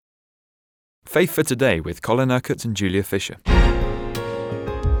Faith for Today with Colin Urquhart and Julia Fisher.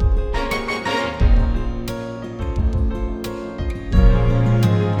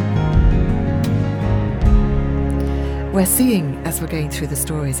 We're seeing, as we're going through the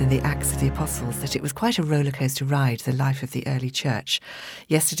stories in the Acts of the Apostles, that it was quite a rollercoaster ride, the life of the early church.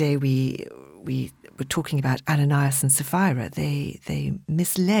 Yesterday we were talking about Ananias and Sapphira. They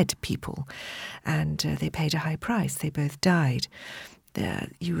misled people and they paid a high price. They both died.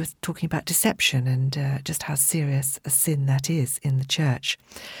 You were talking about deception and just how serious a sin that is in the church.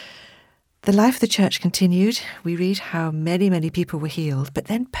 The life of the church continued. We read how many, many people were healed, but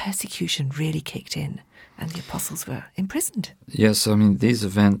then persecution really kicked in and the apostles were imprisoned. Yes, I mean, these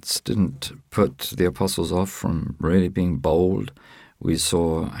events didn't put the apostles off from really being bold. We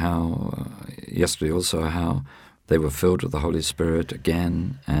saw how, yesterday also, how they were filled with the Holy Spirit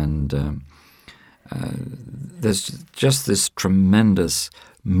again, and there's just this tremendous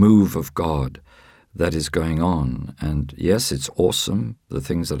move of God that is going on. And yes, it's awesome, the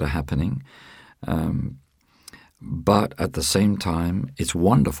things that are happening, but at the same time, it's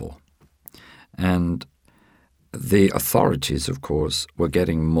wonderful. And the authorities, of course, were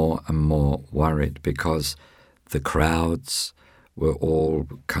getting more and more worried because the crowds were all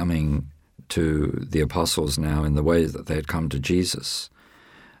coming to the apostles now in the way that they had come to Jesus.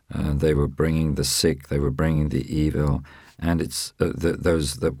 They were bringing the sick, they were bringing the evil, and it's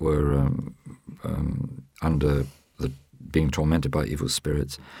those that were being tormented by evil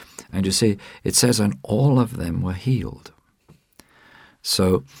spirits. And you see, it says, and all of them were healed.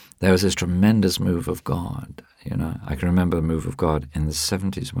 So there was this tremendous move of God. You know, I can remember the move of God in the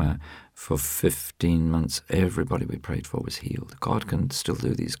 70s where for 15 months everybody we prayed for was healed. God can still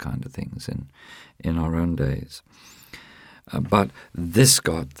do these kind of things in our own days. But this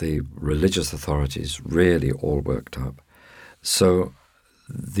got the religious authorities really all worked up. So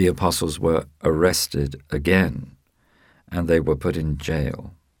the apostles were arrested again and they were put in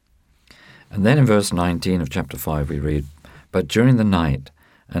jail. And then in verse 19 of chapter 5 we read, "But during the night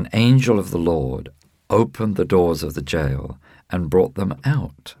an angel of the Lord opened the doors of the jail and brought them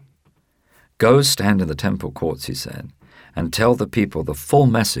out. 'Go stand in the temple courts,' he said, 'and tell the people the full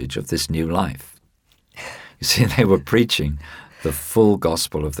message of this new life.'" You see, they were preaching the full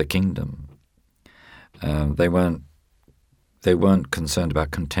gospel of the kingdom. They weren't concerned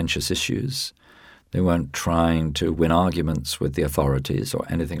about contentious issues. They weren't trying to win arguments with the authorities or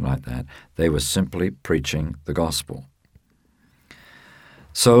anything like that. They were simply preaching the gospel.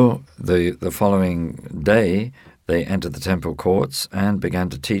 So the following day, they entered the temple courts and began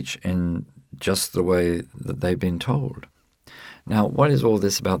to teach in just the way that they'd been told. Now, what is all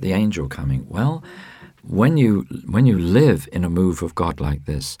this about the angel coming? Well, when you live in a move of God like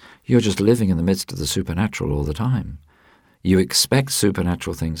this, you're just living in the midst of the supernatural all the time. You expect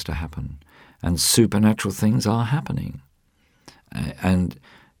supernatural things to happen, and supernatural things are happening. And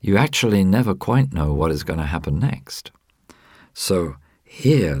you actually never quite know what is going to happen next. So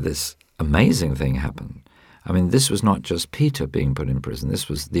here, this amazing thing happened. I mean, this was not just Peter being put in prison. This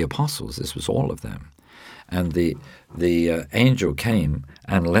was the apostles. This was all of them. And the angel came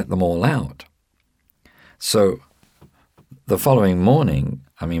and let them all out. So the following morning,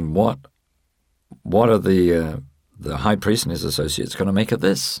 I mean, what are the high priest and his associates going to make of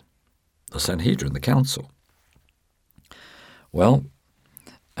this? The Sanhedrin, the council. Well,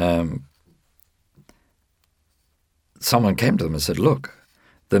 someone came to them and said, "Look,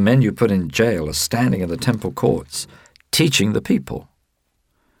 the men you put in jail are standing in the temple courts teaching the people."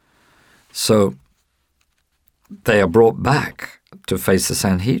 So they are brought back to face the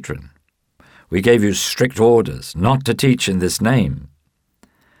Sanhedrin. "We gave you strict orders not to teach in this name.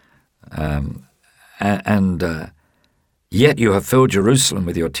 Yet you have filled Jerusalem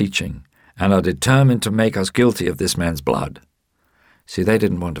with your teaching and are determined to make us guilty of this man's blood." See, they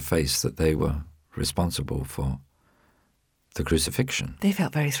didn't want to face that they were responsible for the crucifixion. They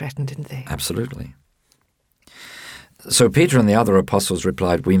felt very threatened, didn't they? Absolutely. So Peter and the other apostles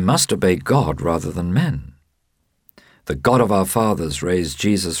replied, "We must obey God rather than men. The God of our fathers raised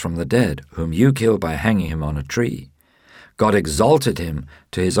Jesus from the dead, whom you killed by hanging him on a tree. God exalted him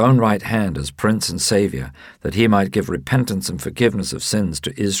to his own right hand as Prince and Savior, that he might give repentance and forgiveness of sins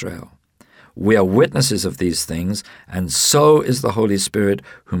to Israel. We are witnesses of these things, and so is the Holy Spirit,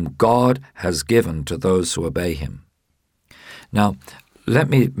 whom God has given to those who obey him." Now, let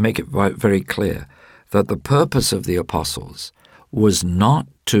me make it very clear that the purpose of the apostles was not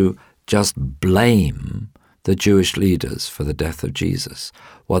to just blame the Jewish leaders for the death of Jesus.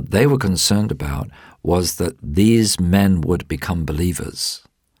 What they were concerned about was that these men would become believers,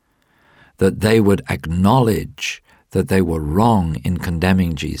 that they would acknowledge that they were wrong in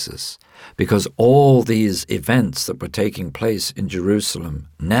condemning Jesus, because all these events that were taking place in Jerusalem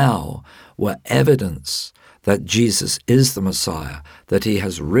now were evidence that Jesus is the Messiah, that he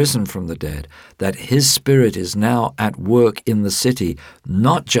has risen from the dead, that his Spirit is now at work in the city,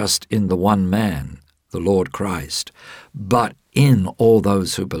 not just in the one man, the Lord Christ, but in all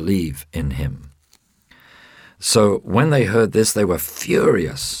those who believe in him. So when they heard this, they were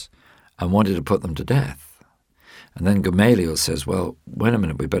furious and wanted to put them to death. And then Gamaliel says, well, wait a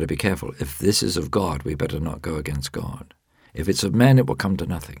minute, we better be careful. If this is of God, we better not go against God. If it's of men, it will come to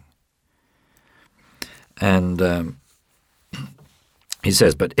nothing. And he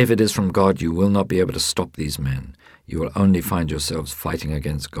says, but if it is from God, you will not be able to stop these men. You will only find yourselves fighting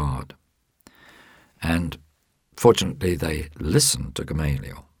against God. And fortunately, they listened to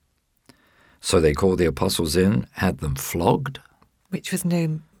Gamaliel. So they called the apostles in, had them flogged. Which was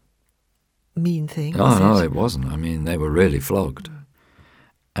no mean thing, Oh, no, it wasn't. I mean, they were really flogged.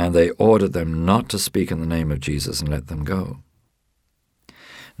 And they ordered them not to speak in the name of Jesus and let them go.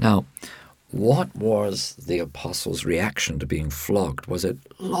 Now, what was the apostles' reaction to being flogged? Was it,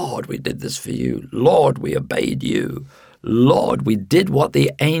 Lord, we did this for you. Lord, we obeyed you. Lord, we did what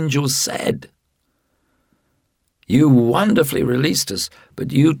the angels said. You wonderfully released us,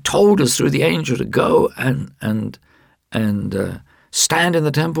 but you told us through the angel to go and stand in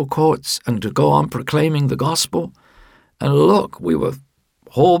the temple courts and to go on proclaiming the gospel. And look, we were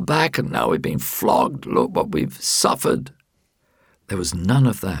hauled back and now we've been flogged. Look what we've suffered. There was none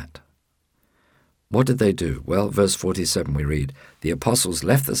of that. What did they do? Well, verse 47 we read, the apostles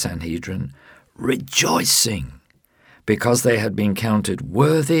left the Sanhedrin rejoicing because they had been counted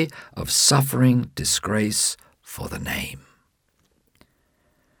worthy of suffering disgrace for the name.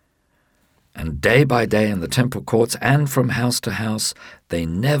 And day by day in the temple courts and from house to house, they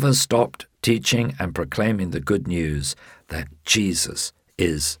never stopped teaching and proclaiming the good news that Jesus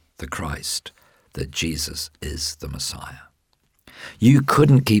is the Christ, that Jesus is the Messiah. You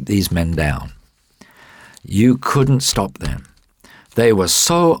couldn't keep these men down. You couldn't stop them. They were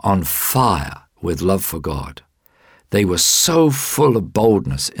so on fire with love for God. They were so full of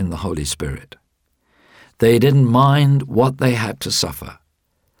boldness in the Holy Spirit. They didn't mind what they had to suffer.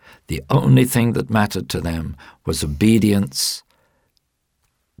 The only thing that mattered to them was obedience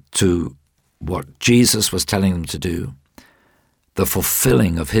to what Jesus was telling them to do, the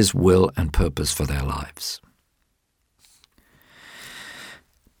fulfilling of his will and purpose for their lives.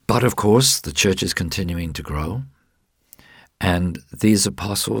 But of course, the church is continuing to grow, and these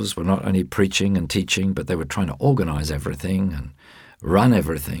apostles were not only preaching and teaching, but they were trying to organize everything and run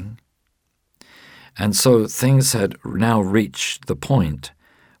everything. And so things had now reached the point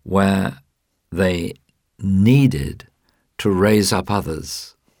where they needed to raise up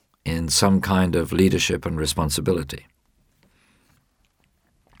others in some kind of leadership and responsibility.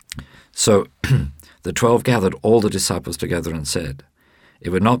 So the 12 gathered all the disciples together and said, it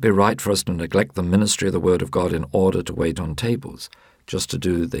would not be right for us to neglect the ministry of the Word of God in order to wait on tables, just to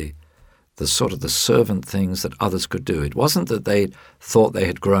do the sort of the servant things that others could do. It wasn't that they thought they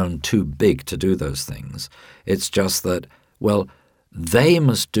had grown too big to do those things. It's just that, well, they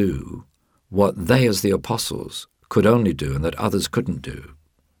must do what they as the apostles could only do and that others couldn't do.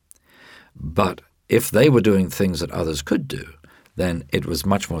 But if they were doing things that others could do, then it was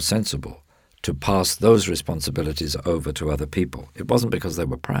much more sensible to pass those responsibilities over to other people. It wasn't because they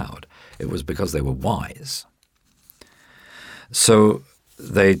were proud. It was because they were wise. So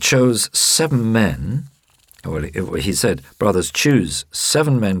they chose 7 men. Well, he said, brothers, choose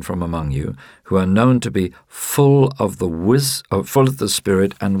 7 men from among you who are known to be full of the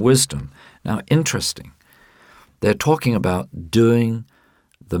Spirit and wisdom. Now, interesting. They're talking about doing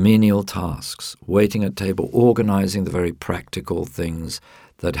the menial tasks, waiting at table, organizing the very practical things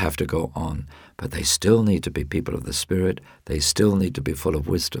that have to go on. But they still need to be people of the Spirit. They still need to be full of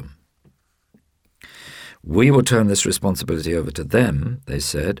wisdom. We will turn this responsibility over to them, they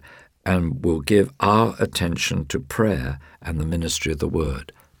said, and will give our attention to prayer and the ministry of the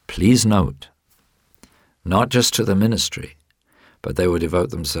Word. Please note, not just to the ministry, but they will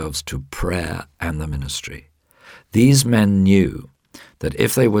devote themselves to prayer and the ministry. These men knew that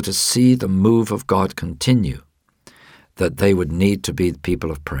if they were to see the move of God continue, that they would need to be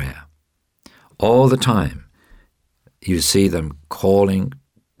people of prayer. All the time, you see them calling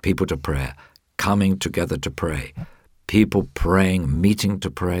people to prayer, coming together to pray, people praying, meeting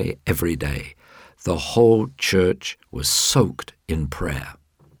to pray every day. The whole church was soaked in prayer.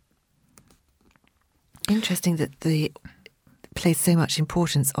 Interesting that the place so much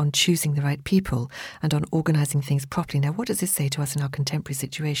importance on choosing the right people and on organising things properly. Now, what does this say to us in our contemporary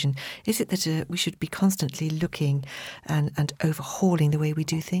situation? Is it that we should be constantly looking and overhauling the way we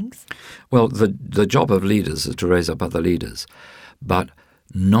do things? Well, the job of leaders is to raise up other leaders, but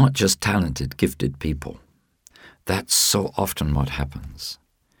not just talented, gifted people. That's so often what happens.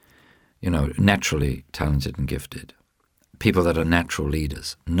 Naturally talented and gifted. People that are natural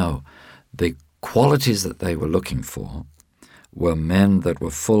leaders. No, the qualities that they were looking for were men that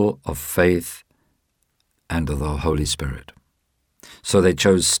were full of faith and of the Holy Spirit. So they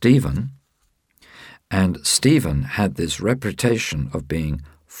chose Stephen, and Stephen had this reputation of being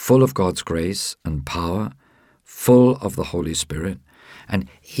full of God's grace and power, full of the Holy Spirit, and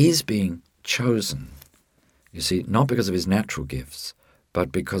he's being chosen, you see, not because of his natural gifts,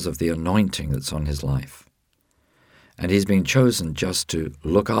 but because of the anointing that's on his life. And he's being chosen just to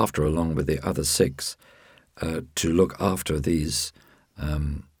look after, along with the other 6, to look after these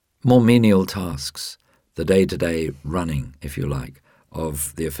more menial tasks, the day-to-day running, if you like,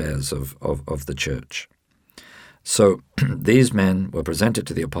 of the affairs of the church. So these men were presented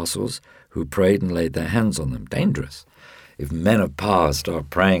to the apostles, who prayed and laid their hands on them. Dangerous. If men of power start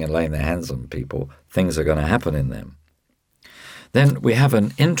praying and laying their hands on people, things are going to happen in them. Then we have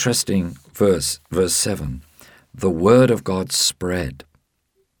an interesting verse 7. The word of God spread.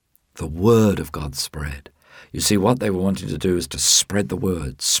 The word of God spread. You see, what they were wanting to do is to spread the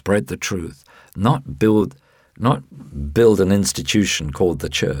word, spread the truth, not build an institution called the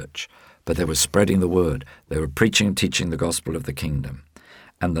church, but they were spreading the word. They were preaching and teaching the gospel of the kingdom.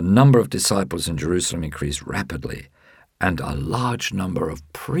 And the number of disciples in Jerusalem increased rapidly, and a large number of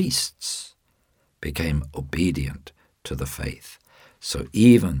priests became obedient to the faith. So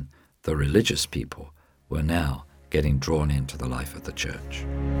even the religious people were now getting drawn into the life of the church.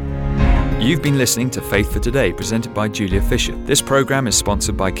 You've been listening to Faith for Today, presented by Julia Fisher. This program is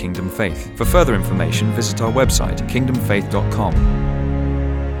sponsored by Kingdom Faith. For further information, visit our website, kingdomfaith.com.